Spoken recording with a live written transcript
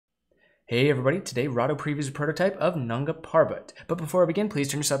Hey everybody, today Rahdo previews a prototype of Nanga Parbat. But before I begin, please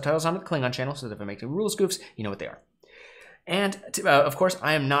turn your subtitles on to the Klingon channel so that if I make any rules goofs, you know what they are. And of course,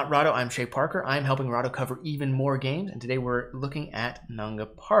 I am not Rahdo, I'm Shea Parker. I'm helping Rahdo cover even more games, and today we're looking at Nanga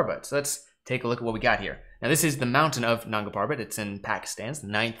Parbat. So let's take a look at what we got here. Now this is the mountain of Nanga Parbat. It's in Pakistan. It's the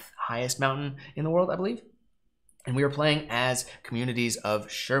 9th highest mountain in the world, I believe. And we are playing as communities of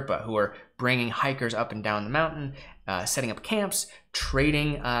Sherpa who are bringing hikers up and down the mountain, setting up camps,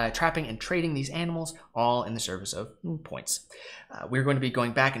 trading, trapping and trading these animals, all in the service of points. We're going to be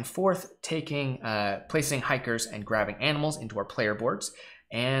going back and forth, placing hikers and grabbing animals into our player boards.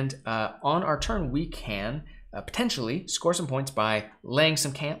 And on our turn, we can potentially score some points by laying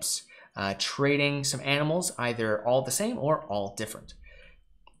some camps, trading some animals, either all the same or all different.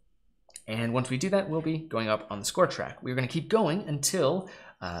 And once we do that, we'll be going up on the score track. We're going to keep going until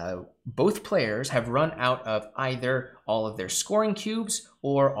both players have run out of either all of their scoring cubes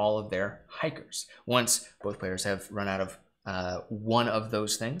or all of their hikers. Once both players have run out of one of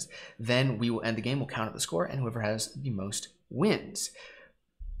those things, then we will end the game, we'll count up the score, and whoever has the most wins.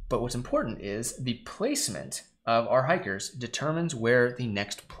 But what's important is the placement of our hikers determines where the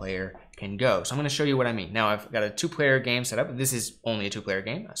next player can go. So I'm going to show you what I mean. Now I've got a two-player game set up. This is only a two-player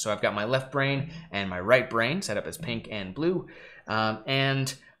game. So I've got my left brain and my right brain set up as pink and blue.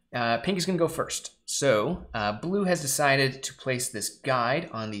 Pink is going to go first. So blue has decided to place this guide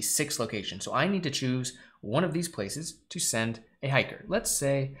on the 6th location. So I need to choose one of these places to send a hiker. Let's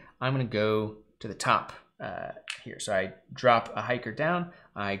say I'm going to go to the top here. So I drop a hiker down.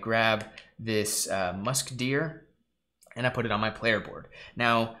 I grab this musk deer and I put it on my player board.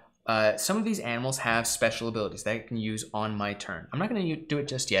 Now, some of these animals have special abilities that I can use on my turn. I'm not going to do it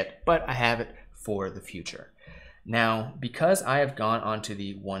just yet, but I have it for the future. Now, because I have gone onto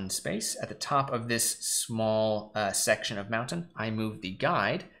the 1 space at the top of this small section of mountain, I move the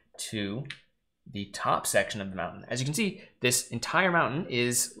guide to the top section of the mountain. As you can see, this entire mountain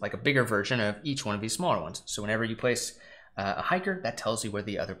is like a bigger version of each one of these smaller ones. So whenever you place a hiker, that tells you where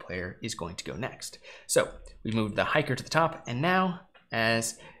the other player is going to go next. So we moved the hiker to the top, and now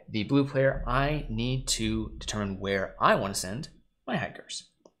as the blue player, I need to determine where I want to send my hikers.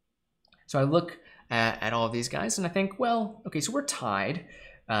 So I look at all of these guys and I think, well, okay, so we're tied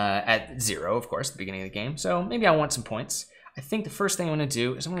at 0, of course, at the beginning of the game. So maybe I want some points. I think the first thing I'm going to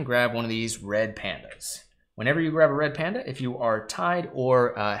do is I'm going to grab one of these red pandas. Whenever you grab a red panda, if you are tied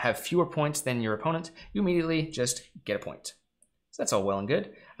or have fewer points than your opponent, you immediately just get a point. So that's all well and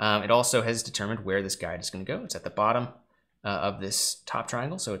good. It also has determined where this guide is going to go. It's at the bottom of this top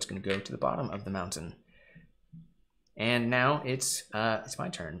triangle, so it's going to go to the bottom of the mountain. And now it's my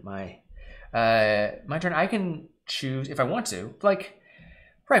turn. My turn. I can choose if I want to. Like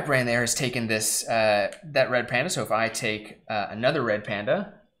right brain there has taken this that red panda. So if I take another red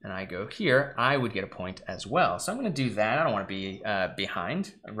panda and I go here, I would get a point as well. So I'm going to do that. I don't want to be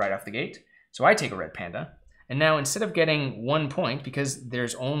behind right off the gate. So I take a red panda. And now instead of getting 1 point, because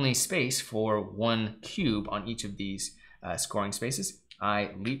there's only space for 1 cube on each of these scoring spaces,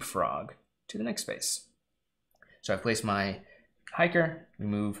 I leapfrog to the next space. So I place my hiker. We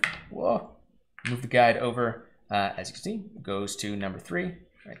move the guide over. As you can see, goes to number 3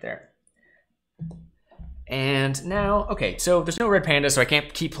 right there. And now, okay, so there's no red panda, so I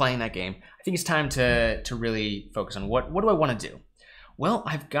can't keep playing that game. I think it's time to really focus on what do I want to do? Well,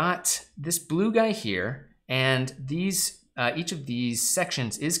 I've got this blue guy here, and these each of these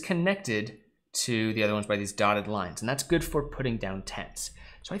sections is connected to the other ones by these dotted lines, and that's good for putting down tents.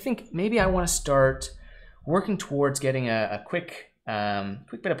 So I think maybe I want to start working towards getting a quick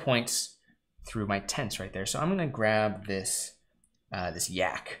bit of points through my tents right there. So I'm going to grab this this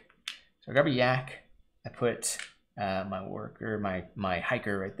yak. So I grab a yak. I put my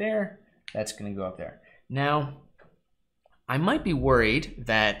hiker right there. That's going to go up there. Now, I might be worried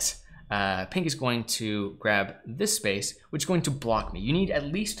that pink is going to grab this space, which is going to block me. You need at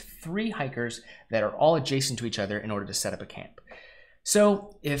least 3 hikers that are all adjacent to each other in order to set up a camp.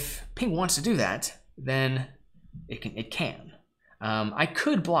 So if pink wants to do that, then it can. I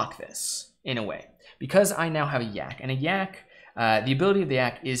could block this in a way because I now have a yak, and a yak. The ability of the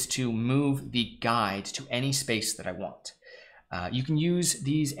yak is to move the guide to any space that I want. You can use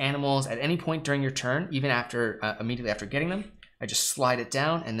these animals at any point during your turn, even immediately after getting them. I just slide it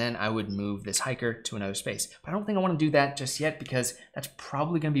down, and then I would move this hiker to another space. But I don't think I want to do that just yet because that's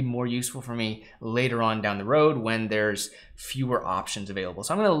probably going to be more useful for me later on down the road when there's fewer options available.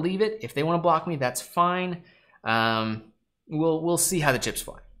 So I'm going to leave it. If they want to block me, that's fine. We'll see how the chips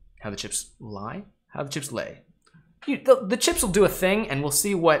fly. How the chips lie? How the chips lay. The chips will do a thing, and we'll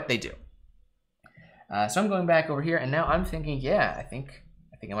see what they do. So I'm going back over here, and now I'm thinking, yeah, I think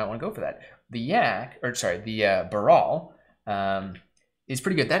think I might want to go for that. The Baral is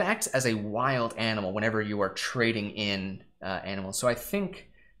pretty good. That acts as a wild animal whenever you are trading in animals. So I think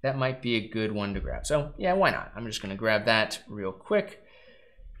that might be a good one to grab. So yeah, why not? I'm just going to grab that real quick.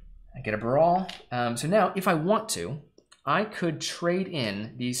 I get a Baral. So now, if I want to, I could trade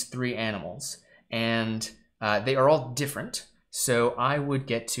in these 3 animals, and they are all different. So I would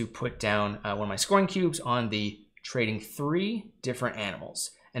get to put down one of my scoring cubes on the trading 3 different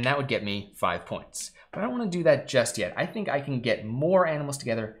animals, and that would get me 5 points. But I don't want to do that just yet. I think I can get more animals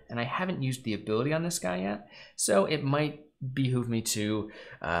together, and I haven't used the ability on this guy yet, so it might behoove me to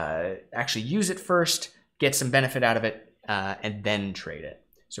actually use it first, get some benefit out of it, and then trade it.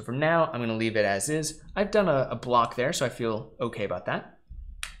 So for now, I'm going to leave it as is. I've done a block there, so I feel okay about that.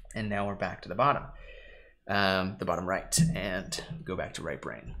 And now we're back to the bottom right, and go back to right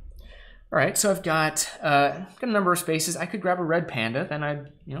brain. All right, so I've got a number of spaces. I could grab a red panda, then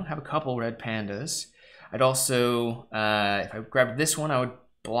I'd have a couple red pandas. I'd also, if I grabbed this one, I would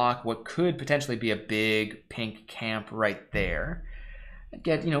block what could potentially be a big pink camp right there. I'd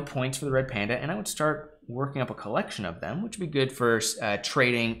get points for the red panda, and I would start working up a collection of them, which would be good for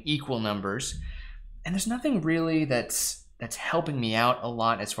trading equal numbers. And there's nothing really that's helping me out a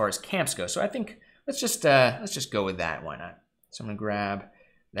lot as far as camps go. So I think let's just go with that. Why not? So I'm gonna grab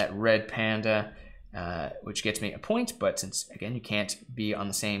that red panda, which gets me a point. But since again you can't be on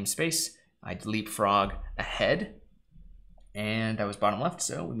the same space, I'd leapfrog ahead, and that was bottom left.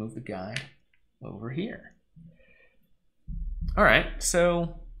 So we move the guy over here. All right.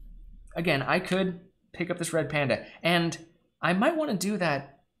 So again, I could pick up this red panda, and I might want to do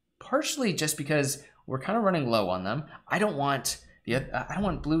that partially just because we're kind of running low on them. I don't want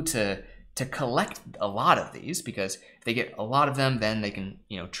blue to collect a lot of these, because if they get a lot of them, then they can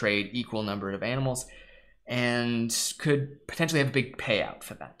trade equal number of animals and could potentially have a big payout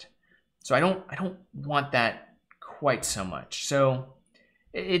for that. So I don't want that quite so much. So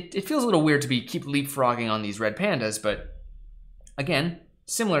it feels a little weird to keep leapfrogging on these red pandas, but again,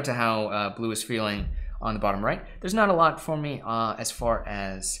 similar to how blue is feeling on the bottom right, there's not a lot for me as far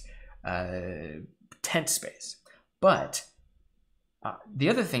as tent space. But the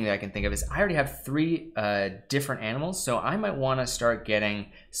other thing that I can think of is I already have 3 different animals, so I might want to start getting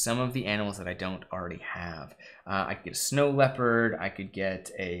some of the animals that I don't already have. I could get a snow leopard, I could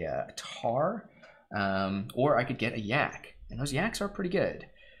get a tar, or I could get a yak, and those yaks are pretty good.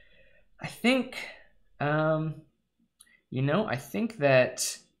 I think, I think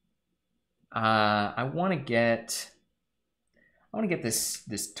that I want to get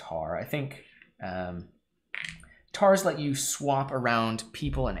this tar. I think tars let you swap around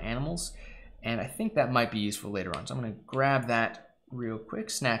people and animals, and I think that might be useful later on. So I'm going to grab that real quick,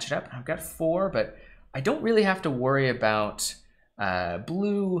 snatch it up. I've got 4, but I don't really have to worry about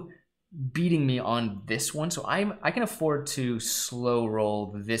blue beating me on this one. So I can afford to slow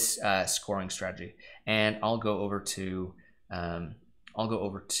roll this scoring strategy, and I'll go over to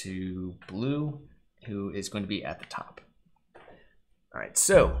blue, who is going to be at the top. All right,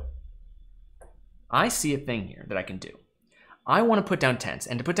 so I see a thing here that I can do. I want to put down tents,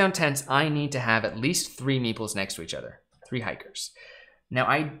 and to put down tents, I need to have at least 3 meeples next to each other, 3 hikers. Now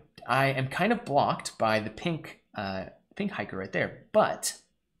I am kind of blocked by the pink hiker right there, but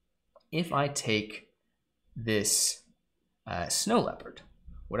if I take this snow leopard,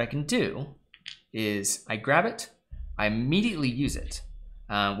 what I can do is I grab it, I immediately use it,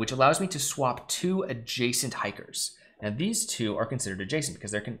 which allows me to swap 2 adjacent hikers. Now these 2 are considered adjacent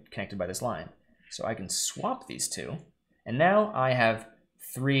because they're connected by this line. So I can swap these 2, and now I have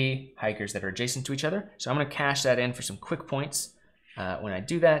 3 hikers that are adjacent to each other. So I'm going to cash that in for some quick points. When I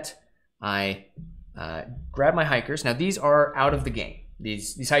do that, I grab my hikers. Now these are out of the game.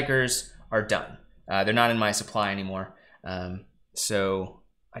 These hikers are done. They're not in my supply anymore. So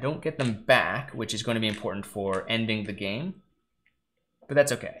I don't get them back, which is going to be important for ending the game. But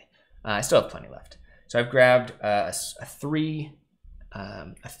that's okay. I still have plenty left. So I've grabbed a 3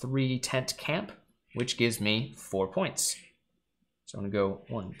 tent camp, which gives me 4 points. So I'm gonna go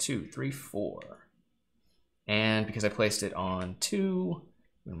 1, 2, 3, 4. And because I placed it on 2,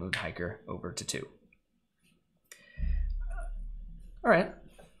 I'm gonna move the hiker over to 2. All right,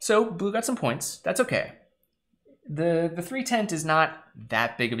 so blue got some points. That's okay. The 3 tent is not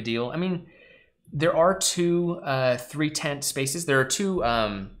that big of a deal. I mean, there are 2 3 tent spaces. There are 2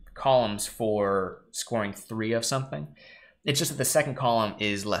 columns for scoring 3 of something. It's just that the second column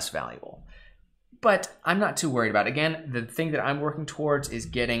is less valuable. But I'm not too worried about it. Again, the thing that I'm working towards is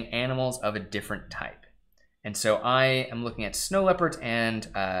getting animals of a different type. And so I am looking at snow leopards, and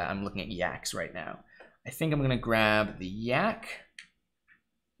I'm looking at yaks right now. I think I'm going to grab the yak,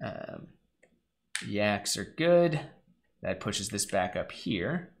 Yaks are good. That pushes this back up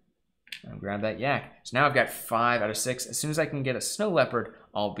here. I'll grab that yak. So now I've got 5 out of 6. As soon as I can get a snow leopard,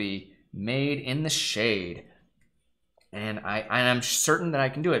 I'll be made in the shade. And I'm certain that I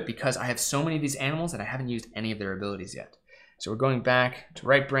can do it because I have so many of these animals that I haven't used any of their abilities yet. So we're going back to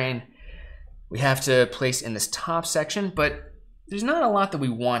right brain. We have to place in this top section, but there's not a lot that we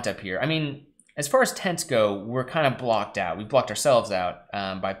want up here. I mean, as far as tents go, we're kind of blocked out. We've blocked ourselves out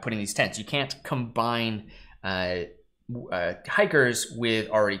by putting these tents. You can't combine hikers with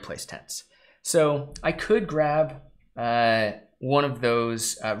already placed tents. So I could grab one of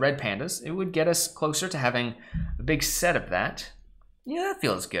those red pandas. It would get us closer to having a big set of that. Yeah, that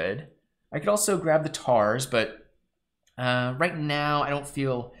feels good. I could also grab the tars, but right now I don't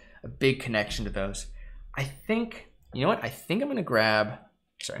feel a big connection to those. I think, you know what? I think I'm gonna grab,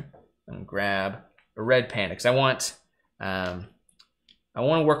 I'm gonna grab a red panda because I want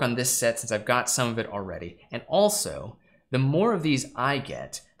to work on this set since I've got some of it already. And also, the more of these I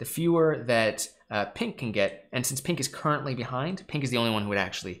get, the fewer that Pink can get. And since Pink is currently behind, Pink is the only one who would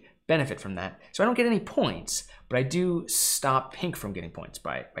actually benefit from that. So I don't get any points, but I do stop Pink from getting points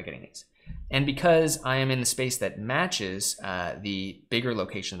by getting these. And because I am in the space that matches the bigger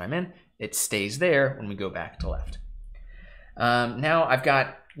location that I'm in, it stays there when we go back to left. Now I've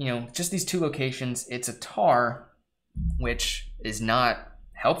got, just these 2 locations. It's a tar, which is not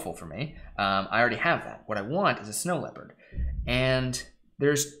helpful for me. I already have that. What I want is a snow leopard. And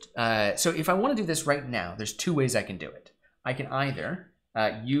there's, so if I want to do this right now, there's 2 ways I can do it. I can either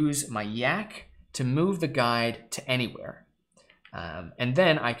use my yak to move the guide to anywhere. And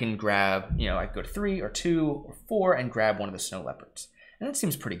then I can grab, I could go to 3 or 2 or 4 and grab one of the snow leopards. And that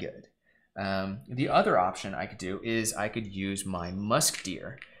seems pretty good. The other option I could do is I could use my musk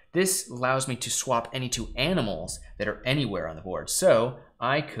deer. This allows me to swap any 2 animals that are anywhere on the board. So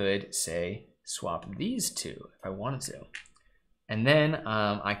I could, say, swap these 2 if I wanted to. And then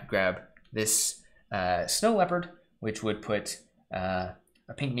I could grab this snow leopard, which would put a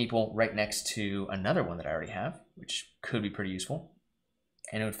pink meeple right next to another one that I already have, which could be pretty useful.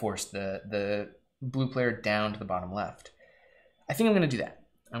 And it would force the blue player down to the bottom left. I think I'm going to do that.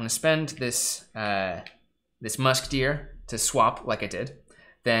 I'm going to spend this, this musk deer to swap like I did.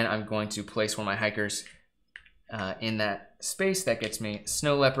 Then I'm going to place one of my hikers in that space. That gets me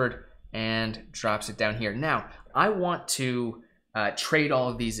snow leopard and drops it down here. Now, I want to trade all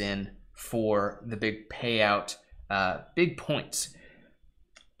of these in for the big payout, big points.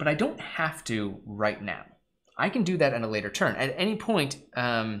 But I don't have to right now. I can do that at a later turn. At any point,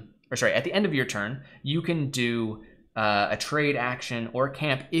 at the end of your turn, you can do a trade action or a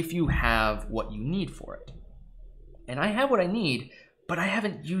camp if you have what you need for it. And I have what I need, but I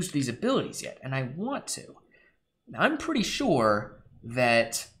haven't used these abilities yet, and I want to. I'm pretty sure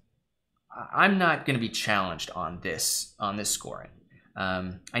that I'm not going to be challenged on this scoring.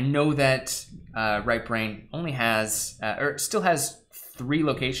 I know that Right Brain only has, or still has 3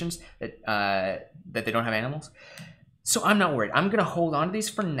 locations that that they don't have animals, so I'm not worried. I'm going to hold on to these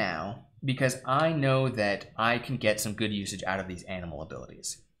for now because I know that I can get some good usage out of these animal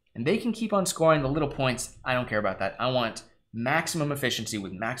abilities, and they can keep on scoring the little points. I don't care about that. I want maximum efficiency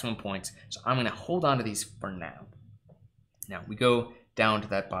with maximum points, so I'm going to hold on to these for now. Now we go down to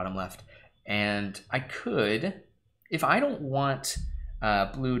that bottom left, and I could, if I don't want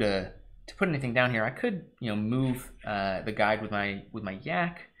blue to put anything down here, I could move the guide with my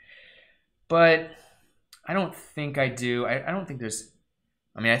yak, but I don't think I do. I don't think there's,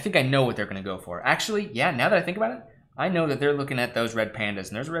 I think I know what they're going to go for. Actually, yeah, now that I think about it, I know that they're looking at those red pandas,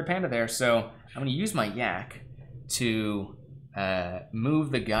 and there's a red panda there, so I'm going to use my yak to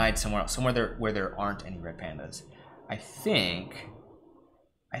move the guide somewhere else, where there aren't any red pandas. I think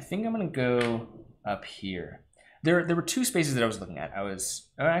I'm going to go up here. There were 2 spaces that I was looking at.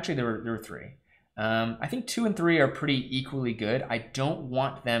 Actually there were 3. I think 2 and 3 are pretty equally good. I don't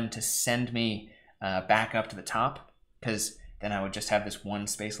want them to send me back up to the top, because then I would just have this 1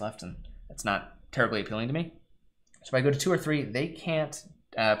 space left, and that's not terribly appealing to me. So if I go to 2 or 3, they can't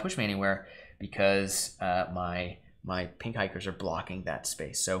push me anywhere because my pink hikers are blocking that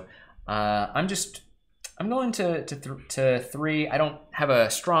space. So I'm going to 3. I don't have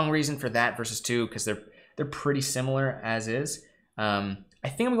a strong reason for that versus 2 because they're pretty similar as is. I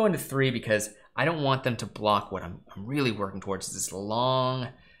think I'm going to 3 because I don't want them to block what I'm really working towards, is this long,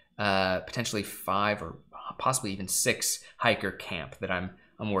 potentially 5 or possibly even 6 hiker camp that I'm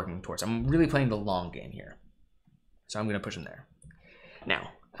working towards. I'm really playing the long game here, so I'm going to push them there. Now,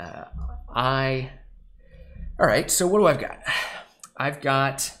 all right. So what do I've got? I've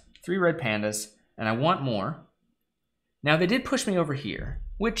got 3 red pandas, and I want more. Now they did push me over here.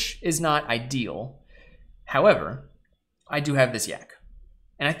 which is not ideal. However, I do have this yak,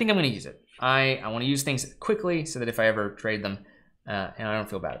 and I think I'm going to use it. I want to use things quickly so that if I ever trade them, and I don't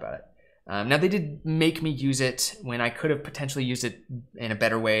feel bad about it. Now, they did make me use it when I could have potentially used it in a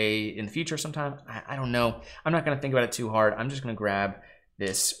better way in the future sometime. I don't know. I'm not going to think about it too hard. I'm just going to grab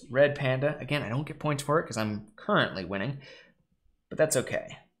this red panda. Again, I don't get points for it because I'm currently winning, but that's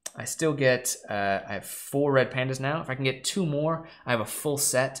okay. I still get, I have 4 red pandas now. If I can get 2 more, I have a full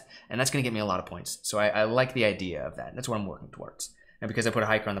set, and that's going to get me a lot of points. So I like the idea of that. That's what I'm working towards. And because I put a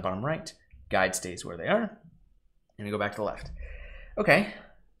hiker on the bottom right, guide stays where they are, and we go back to the left. Okay,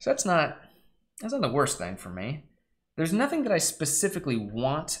 so that's not the worst thing for me. There's nothing that I specifically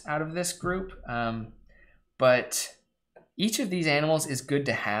want out of this group, but each of these animals is good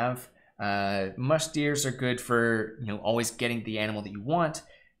to have. Musk deers are good for always getting the animal that you want.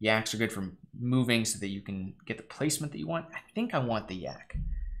 Yaks are good for moving so that you can get the placement that you want. I think I want the yak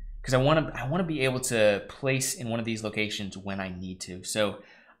because I want to be able to place in one of these locations when I need to. So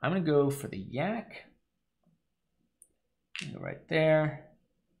I'm gonna go for the yak. Go right there.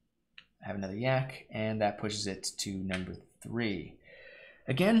 I have another yak, and that pushes it to number 3.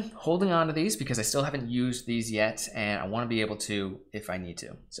 Again, holding on to these because I still haven't used these yet, and I want to be able to if I need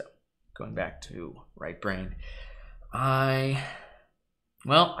to. So going back to right brain, I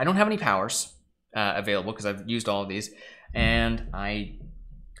don't have any powers available because I've used all of these, and I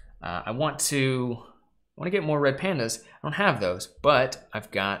want to get more red pandas. I don't have those, but I've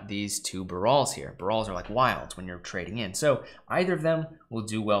got these 2 Barals here. Barals are like wilds when you're trading in, so either of them will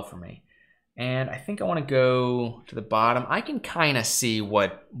do well for me. And I think I want to go to the bottom. I can kind of see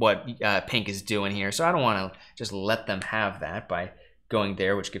what pink is doing here, so I don't want to just let them have that by going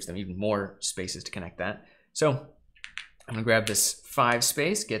there, which gives them even more spaces to connect that. So I'm gonna grab this 5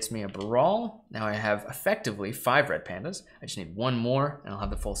 space, gets me a Baral. Now I have effectively 5 red pandas. I just need 1 more and I'll have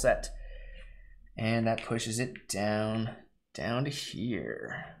the full set. And that pushes it down to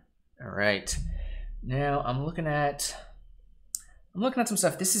here. All right. Now I'm looking at some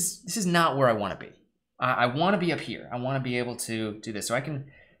stuff. This is not where I want to be. I want to be up here. I want to be able to do this. So I can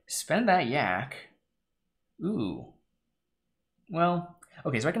spend that yak. Ooh. Well,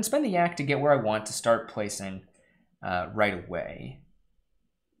 okay, so I can spend the yak to get where I want to start placing right away.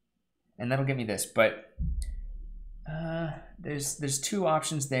 And that'll get me this, but there's 2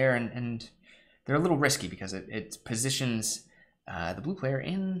 options there, and they're a little risky because it positions the blue player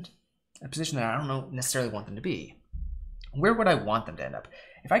in a position that I don't necessarily want them to be. Where would I want them to end up?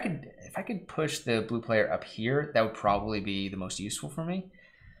 If I could push the blue player up here, that would probably be the most useful for me.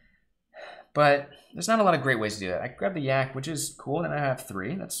 But there's not a lot of great ways to do that. I could grab the yak, which is cool, and I have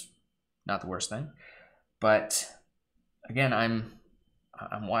 3. That's not the worst thing. But again, I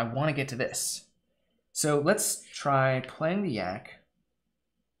want to get to this. So let's try playing the yak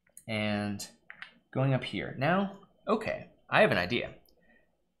and going up here. Now, okay, I have an idea.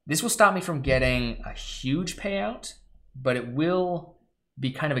 This will stop me from getting a huge payout, but it will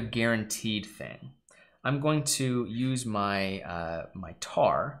be kind of a guaranteed thing. I'm going to use my my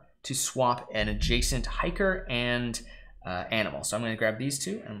tar to swap an adjacent hiker and animal. So I'm going to grab these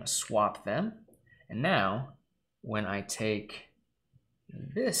 2 and I'm going to swap them. And now, when I take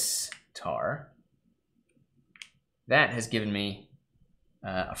this tar, that has given me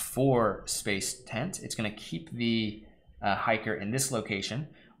a 4 space tent. It's going to keep the hiker in this location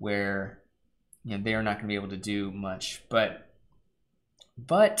where they are not going to be able to do much, but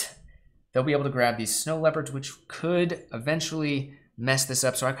they'll be able to grab these snow leopards, which could eventually mess this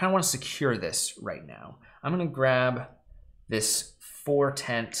up. So I kind of want to secure this right now. I'm going to grab this 4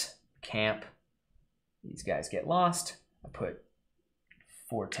 tent camp. These guys get lost. I put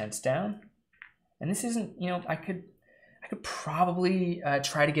 4 tents down, and this isn't, I could probably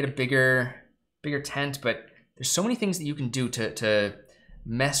try to get a bigger tent, but there's so many things that you can do to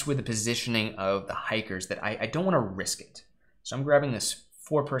mess with the positioning of the hikers that I don't want to risk it. So I'm grabbing this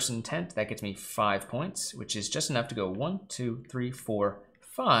 4-person tent. That gets me 5 points, which is just enough to go 1, 2, 3, 4,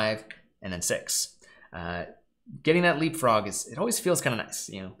 5, and then 6. Getting that leapfrog it always feels kind of nice,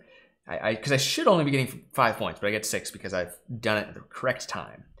 because I should only be getting 5 points, but I get 6 because I've done it at the correct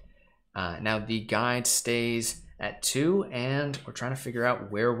time. Now the guide stays at 2, and we're trying to figure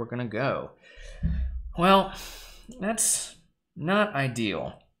out where we're gonna go. Well, that's not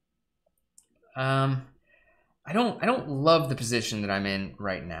ideal. I don't love the position that I'm in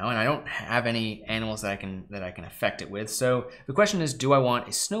right now, and I don't have any animals that I can affect it with. So the question is, do I want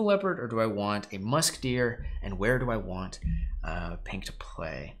a snow leopard or do I want a musk deer, and where do I want pink to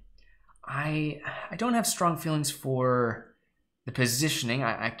play? I don't have strong feelings for the positioning.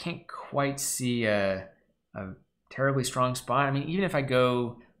 I can't quite see a terribly strong spot. I mean, even if I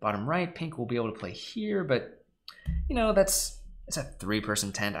go bottom right, pink will be able to play here, but you know, it's a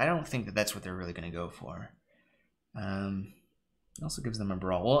 3-person tent. I don't think that that's what they're really going to go for. It also gives them a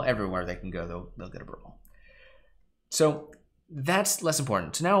brawl. Well, everywhere they can go, they'll get a brawl. So that's less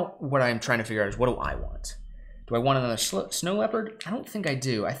important. So now what I'm trying to figure out is, what do I want? Do I want another snow leopard? I don't think I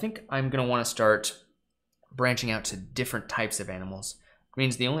do. I think I'm going to want to start branching out to different types of animals. It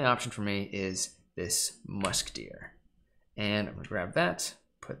means the only option for me is this musk deer. And I'm going to grab that,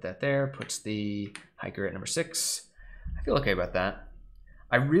 put that there, puts the hiker at number 6. I feel okay about that.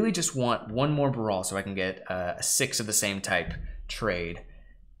 I really just want one more brawl so I can get a 6 of the same type trade.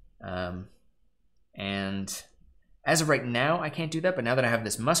 And as of right now, I can't do that, but now that I have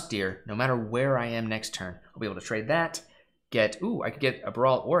this musk deer, no matter where I am next turn, I'll be able to trade that, I could get a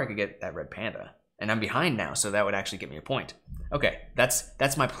brawl, or I could get that red panda. And I'm behind now, so that would actually get me a point. Okay,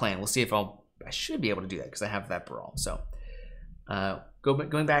 that's my plan. We'll see if I should be able to do that, because I have that brawl. So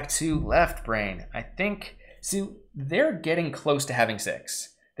going back to left brain, I think, see, they're getting close to having 6.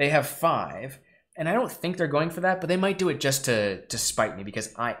 They have 5, and I don't think they're going for that, but they might do it just to spite me,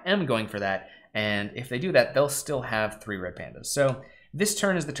 because I am going for that. And if they do that, they'll still have 3 red pandas. So this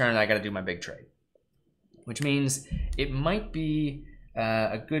turn is the turn that I got to do my big trade, which means it might be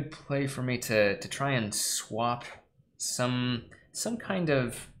a good play for me to try and swap some kind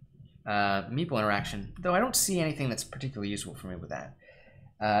of meeple interaction, though I don't see anything that's particularly useful for me with that.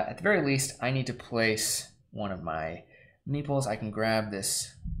 At the very least, I need to place one of my meeples. I can grab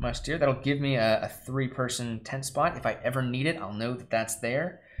this musk deer. That'll give me a 3-person tent spot. If I ever need it, I'll know that that's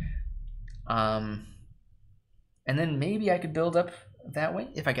there. And then maybe I could build up that way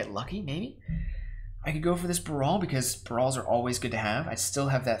if I get lucky. Maybe I could go for this brawl, because brawls are always good to have. I'd still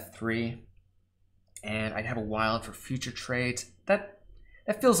have that 3, and I'd have a wild for future trades. That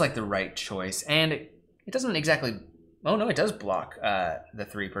feels like the right choice, and it doesn't exactly. Oh no, it does block the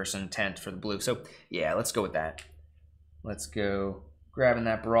 3-person tent for the blue. So yeah, let's go with that. Let's go grabbing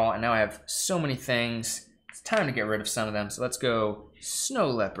that brawl, and now I have so many things. It's time to get rid of some of them. So let's go snow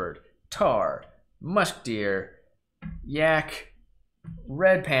leopard, tar, musk deer, yak,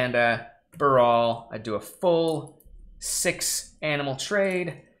 red panda, brawl. I do a full 6 animal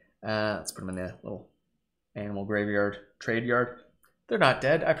trade. Let's put them in the little animal graveyard, trade yard. They're not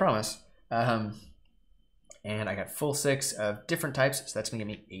dead, I promise. And I got full 6 of different types, so that's gonna give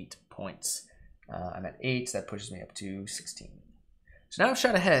me 8 points. I'm at 8, so that pushes me up to 16. So now I've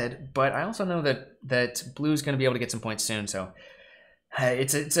shot ahead, but I also know that blue's gonna be able to get some points soon, so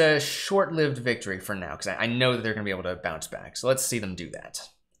it's a short-lived victory for now, because I know that they're going to be able to bounce back. So let's see them do that.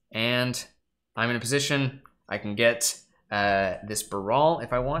 And I'm in a position I can get this brawl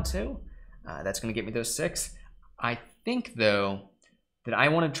if I want to. That's going to get me those 6. I think, though, that I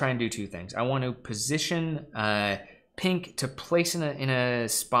want to try and do 2 things. I want to position pink to place in a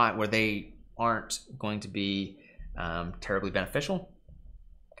spot where they aren't going to be terribly beneficial.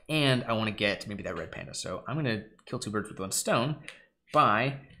 And I want to get maybe that red panda. So I'm going to kill 2 birds with 1 stone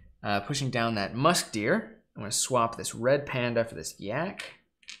by pushing down that musk deer. I'm going to swap this red panda for this yak.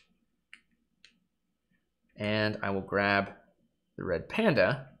 And I will grab the red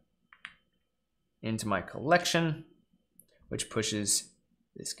panda into my collection, which pushes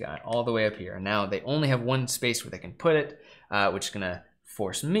this guy all the way up here. And now they only have 1 space where they can put it, which is going to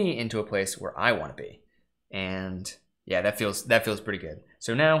force me into a place where I want to be. And yeah, that feels pretty good.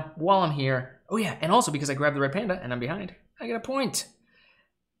 So now, while I'm here, oh yeah, and also because I grabbed the red panda and I'm behind, I get a point.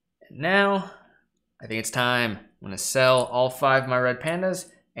 Now, I think it's time. I'm going to sell all 5 of my red pandas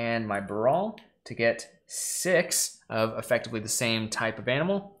and my brawl to get 6 of effectively the same type of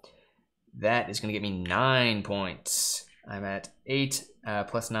animal. That is going to get me 9 points. I'm at 8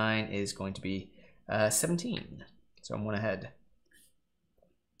 plus 9 is going to be 17. So I'm 1 ahead.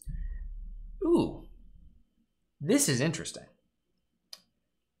 Ooh, this is interesting.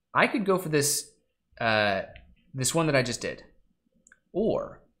 I could go for this this one that I just did,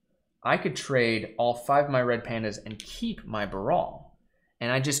 or I could trade all 5 of my red pandas and keep my brawl,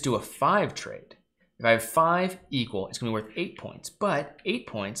 and I just do a 5 trade. If I have 5 equal, it's going to be worth 8 points, but 8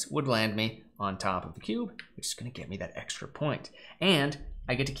 points would land me on top of the cube, which is going to get me that extra point, and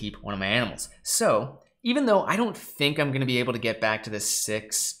I get to keep one of my animals. So even though I don't think I'm going to be able to get back to the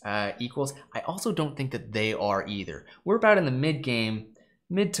 6 equals, I also don't think that they are either. We're about in the mid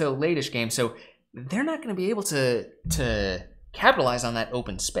to late-ish game, so they're not going to be able to capitalize on that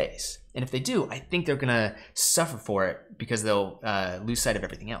open space. And if they do, I think they're going to suffer for it because they'll lose sight of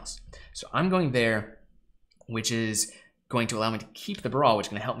everything else. So I'm going there, which is going to allow me to keep the brawl, which is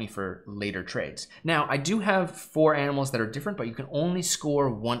going to help me for later trades. Now, I do have 4 animals that are different, but you can only score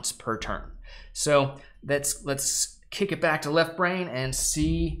once per turn. So let's kick it back to left brain and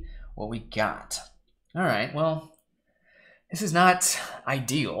see what we got. All right, well, this is not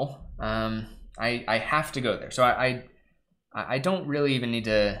ideal. I have to go there. So I don't really even need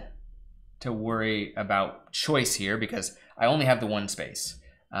to worry about choice here because I only have the one space.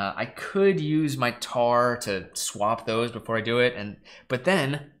 I could use my tar to swap those before I do it, but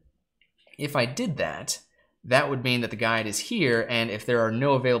then if I did that, that would mean that the guide is here, and if there are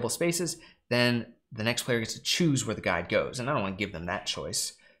no available spaces, then the next player gets to choose where the guide goes, and I don't want to give them that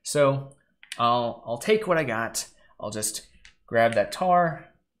choice. So I'll take what I got. I'll just grab that tar,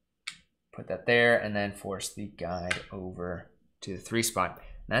 put that there, and then force the guide over to the 3 spot.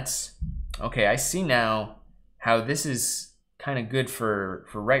 That's okay. I see now how this is kind of good for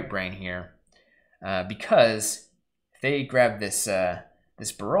right brain here, because if they grab this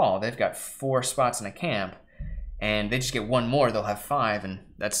this Baral, they've got 4 spots in a camp, and they just get 1 more, they'll have 5, and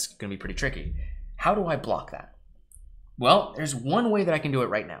that's going to be pretty tricky. How do I block that? Well, there's one way that I can do it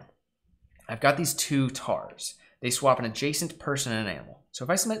right now. I've got these 2 tars. They swap an adjacent person and an animal. So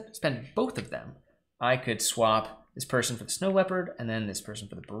if I spend both of them, I could swap this person for the snow leopard and then this person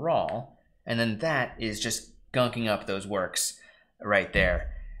for the Baral, and then that is just gunking up those works right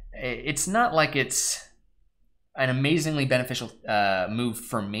there. It's not like it's an amazingly beneficial move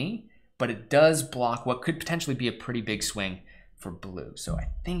for me, but it does block what could potentially be a pretty big swing for blue. So I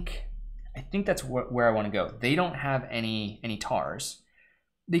think that's where I want to go. They don't have any tars.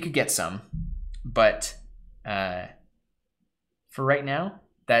 They could get some, but for right now,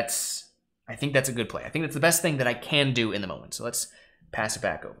 I think that's a good play. I think that's the best thing that I can do in the moment. So let's pass it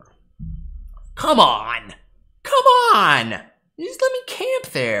back over. Come on! Come on! You just let me camp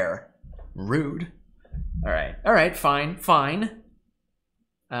there. Rude. All right, fine.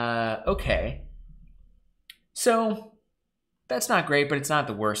 Okay. So that's not great, but it's not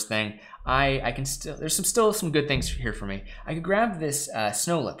the worst thing. I can still, there's still some good things here for me. I could grab this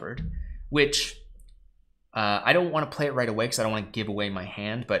snow leopard, which I don't want to play it right away because I don't want to give away my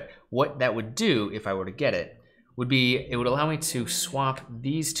hand, but what that would do if I were to get it would be, it would allow me to swap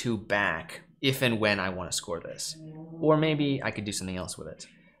these 2 back if and when I want to score this. Or maybe I could do something else with it.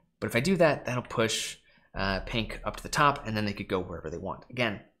 But if I do that, that'll push pink up to the top, and then they could go wherever they want.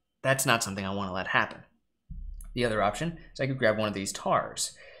 Again, that's not something I want to let happen. The other option is I could grab one of these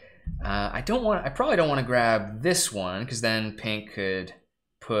tars. I probably don't want to grab this one, because then pink could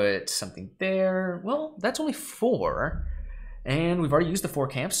put something there. Well, that's only 4, and we've already used the 4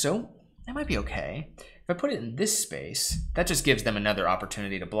 camps, so that might be okay. If I put it in this space, that just gives them another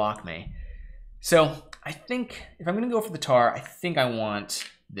opportunity to block me. So I think if I'm going to go for the tar, I think I want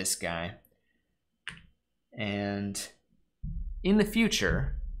this guy. And in the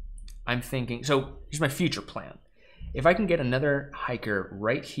future, I'm thinking, so here's my future plan. If I can get another hiker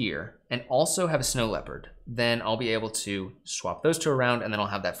right here and also have a snow leopard, then I'll be able to swap those 2 around, and then I'll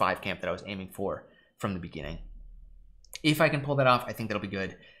have that 5 camp that I was aiming for from the beginning. If I can pull that off, I think that'll be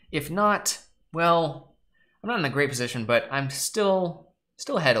good. If not, well, I'm not in a great position, but I'm still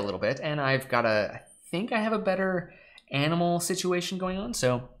ahead a little bit, and I think I have a better animal situation going on,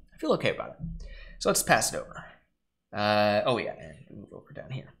 so I feel okay about it. So let's pass it over. Oh yeah, and move over down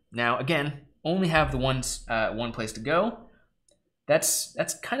here. Now again, only have the one place to go. That's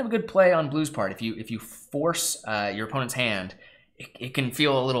kind of a good play on blue's part. If you force your opponent's hand, it can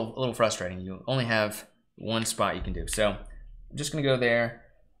feel a little frustrating. You only have 1 spot you can do. So I'm just gonna go there.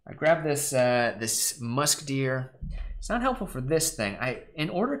 I grab this this musk deer. It's not helpful for this thing. In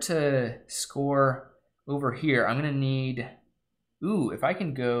order to score over here, I'm gonna need. Ooh, if I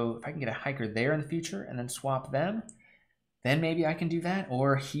can get a hiker there in the future and then swap them, then maybe I can do that.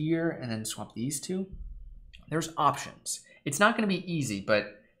 Or here and then swap these 2. There's options. It's not going to be easy,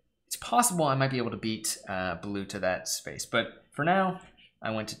 but it's possible I might be able to beat blue to that space. But for now, I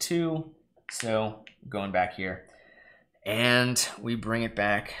went to 2, so going back here. And we bring it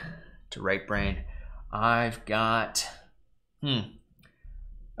back to right brain. I've got,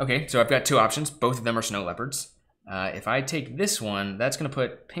 okay, so I've got 2 options. Both of them are snow leopards. If I take this one, that's going to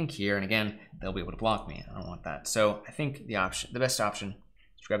put pink here, and again, they'll be able to block me. I don't want that. So I think the best option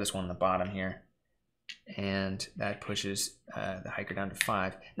is to grab this one on the bottom here, and that pushes the hiker down to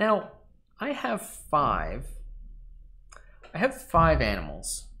 5. Now, I have 5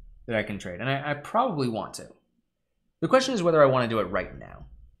 animals that I can trade, and I probably want to. The question is whether I want to do it right now.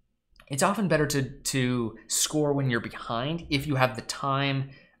 It's often better to score when you're behind if you have the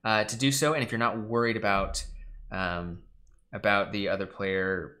time to do so, and if you're not worried about the other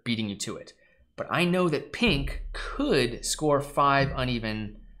player beating you to it. But I know that pink could score 5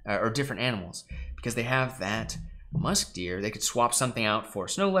 uneven or different animals because they have that musk deer, they could swap something out for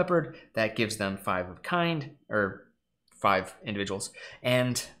snow leopard. That gives them 5 of kind, or 5 individuals,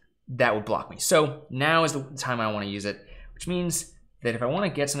 and that would block me. So now is the time I want to use it, which means that if I want to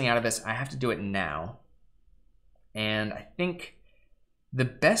get something out of this, I have to do it now. And I think the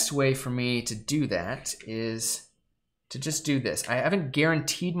best way for me to do that is to just do this. I haven't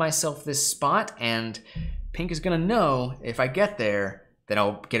guaranteed myself this spot, and pink is gonna know if I get there that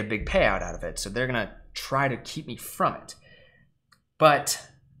I'll get a big payout out of it. So they're gonna try to keep me from it. But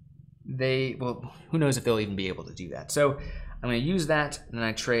well, who knows if they'll even be able to do that. So I'm gonna use that, and then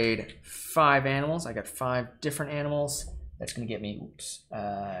I trade 5 animals. I got 5 different animals. That's gonna get me, it's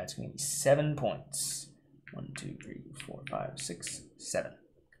gonna get me 7 points. 1, 2, 3, 4, 5, 6, 7.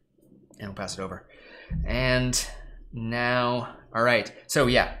 And we'll pass it over. And now, all right. So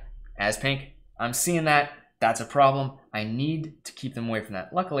yeah, as pink, I'm seeing that. That's a problem. I need to keep them away from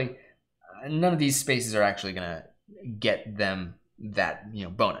that. Luckily, none of these spaces are actually gonna get them that, you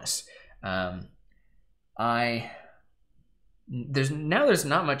know, bonus. There's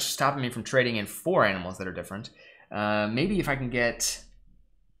not much stopping me from trading in 4 animals that are different. Maybe if I can get,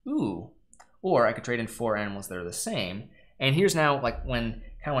 or I could trade in 4 animals that are the same. And here's now, like, when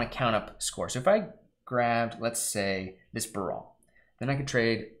I kind of want to count up score. So if I grabbed, let's say, this Baral, then I could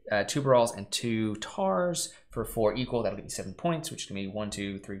trade 2 Barals and 2 Tars for 4 equal. That'll give me 7 points, which give me 1,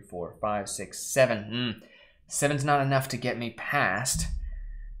 2, 3, 4, 5, 6, 7. 7's not enough to get me past,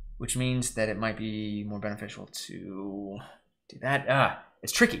 which means that it might be more beneficial to do that.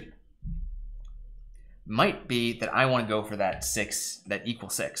 It's tricky. Might be that I want to go for that 6, that equal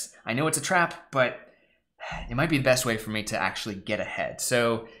 6. I know it's a trap, but it might be the best way for me to actually get ahead.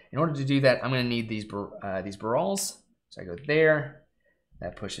 So in order to do that, I'm going to need these Barals. So I go there.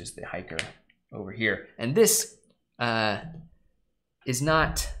 That pushes the hiker over here. And this is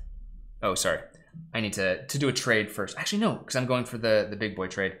not, oh, sorry. I need to do a trade first. Actually, no, because I'm going for the big boy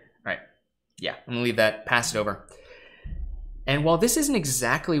trade. All right. Yeah, I'm going to leave that, pass it over. And while this isn't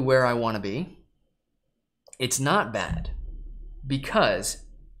exactly where I want to be, it's not bad because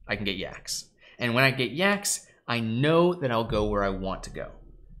I can get yaks. And when I get yaks, I know that I'll go where I want to go.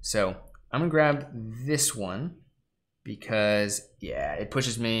 So I'm gonna grab this one because, yeah, it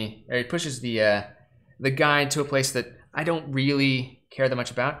pushes the guide to a place that I don't really care that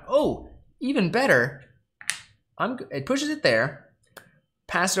much about. Oh, even better, it pushes it there.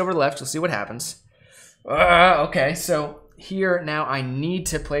 Pass it over to the left, you'll see what happens. Okay, so here now I need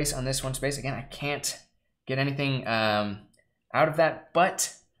to place on this one space. Again, I can't get anything out of that,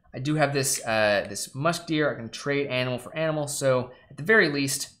 but I do have this this musk deer. I can trade animal for animal, so at the very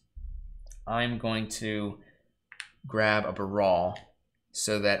least, I'm going to grab a Baral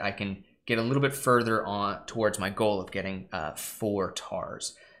so that I can get a little bit further on towards my goal of getting 4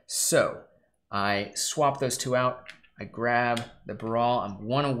 Tars. So I swap those 2 out. I grab the Baral. I'm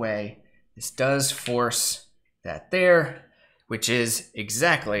 1 away. This does force that there, which is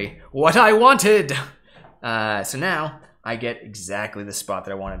exactly what I wanted. So now I get exactly the spot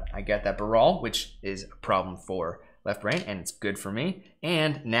that I wanted. I get that Baral, which is a problem for left brain, and it's good for me.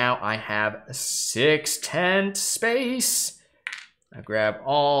 And now I have a 6 tent space. I grab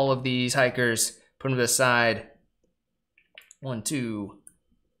all of these hikers, put them to the side. 1, 2,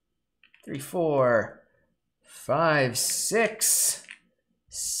 3, 4, 5, 6.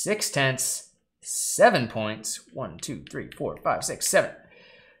 6 tents, 7 points. 1, 2, 3, 4, 5, 6, 7.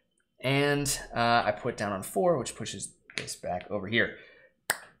 And I put down on 4, which pushes this back over here.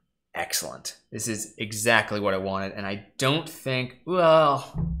 Excellent. This is exactly what I wanted, and I don't think,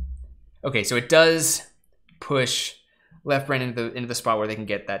 well, okay, so it does push left brain into the spot where they can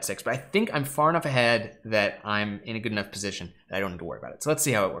get that 6, but I think I'm far enough ahead that I'm in a good enough position that I don't need to worry about it. So let's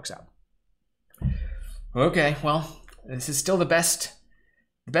see how it works out. Okay, well, this is still the best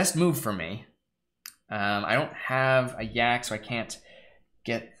move for me. I don't have a yak, so I can't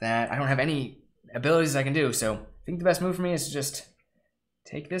get that. I don't have any abilities I can do, so I think the best move for me is to just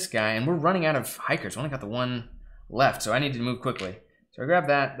take this guy, and we're running out of hikers. We only got the 1 left, so I need to move quickly. So I grab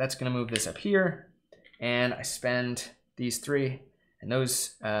that. That's going to move this up here, and I spend these 3 and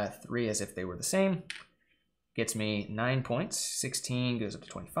those 3 as if they were the same. Gets me 9 points. 16 goes up to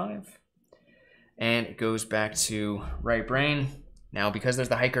 25, and it goes back to right brain. Now, because there's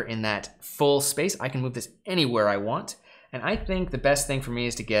the hiker in that full space, I can move this anywhere I want. And I think the best thing for me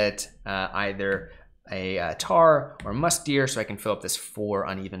is to get either a tar or musk deer so I can fill up this 4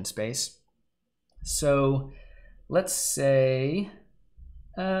 uneven space. So let's say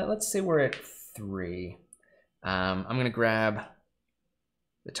we're at 3. I'm gonna grab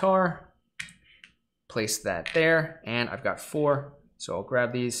the tar, place that there, and I've got 4. So I'll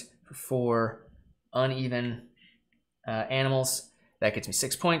grab these for 4 uneven animals. That gets me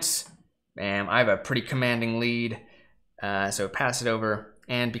 6 points. Bam, I have a pretty commanding lead. So pass it over.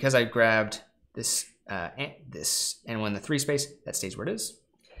 And because I grabbed this, and when the 3 space, that stays where it is.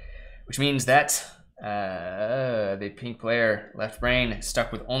 Which means that the pink player, left brain,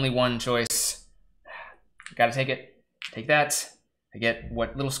 stuck with only one choice. Gotta take it. Take that. I get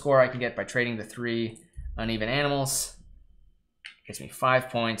what little score I can get by trading the 3 uneven animals. Gets me 5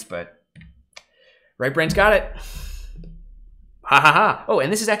 points, but right brain's got it. Ha ha ha. Oh,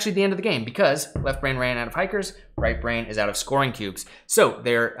 and this is actually the end of the game because left brain ran out of hikers, right brain is out of scoring cubes. So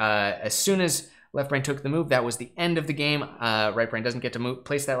there, as soon as left brain took the move, that was the end of the game. Right brain doesn't get to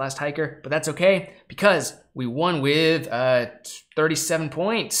place that last hiker, but that's okay because we won with 37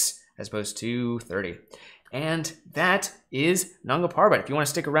 points as opposed to 30. And that is Nanga Parbat. If you want to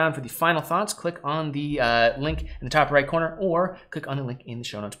stick around for the final thoughts, click on the link in the top right corner or click on the link in the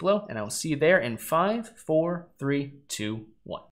show notes below. And I will see you there in 5, 4, 3, 2, 1.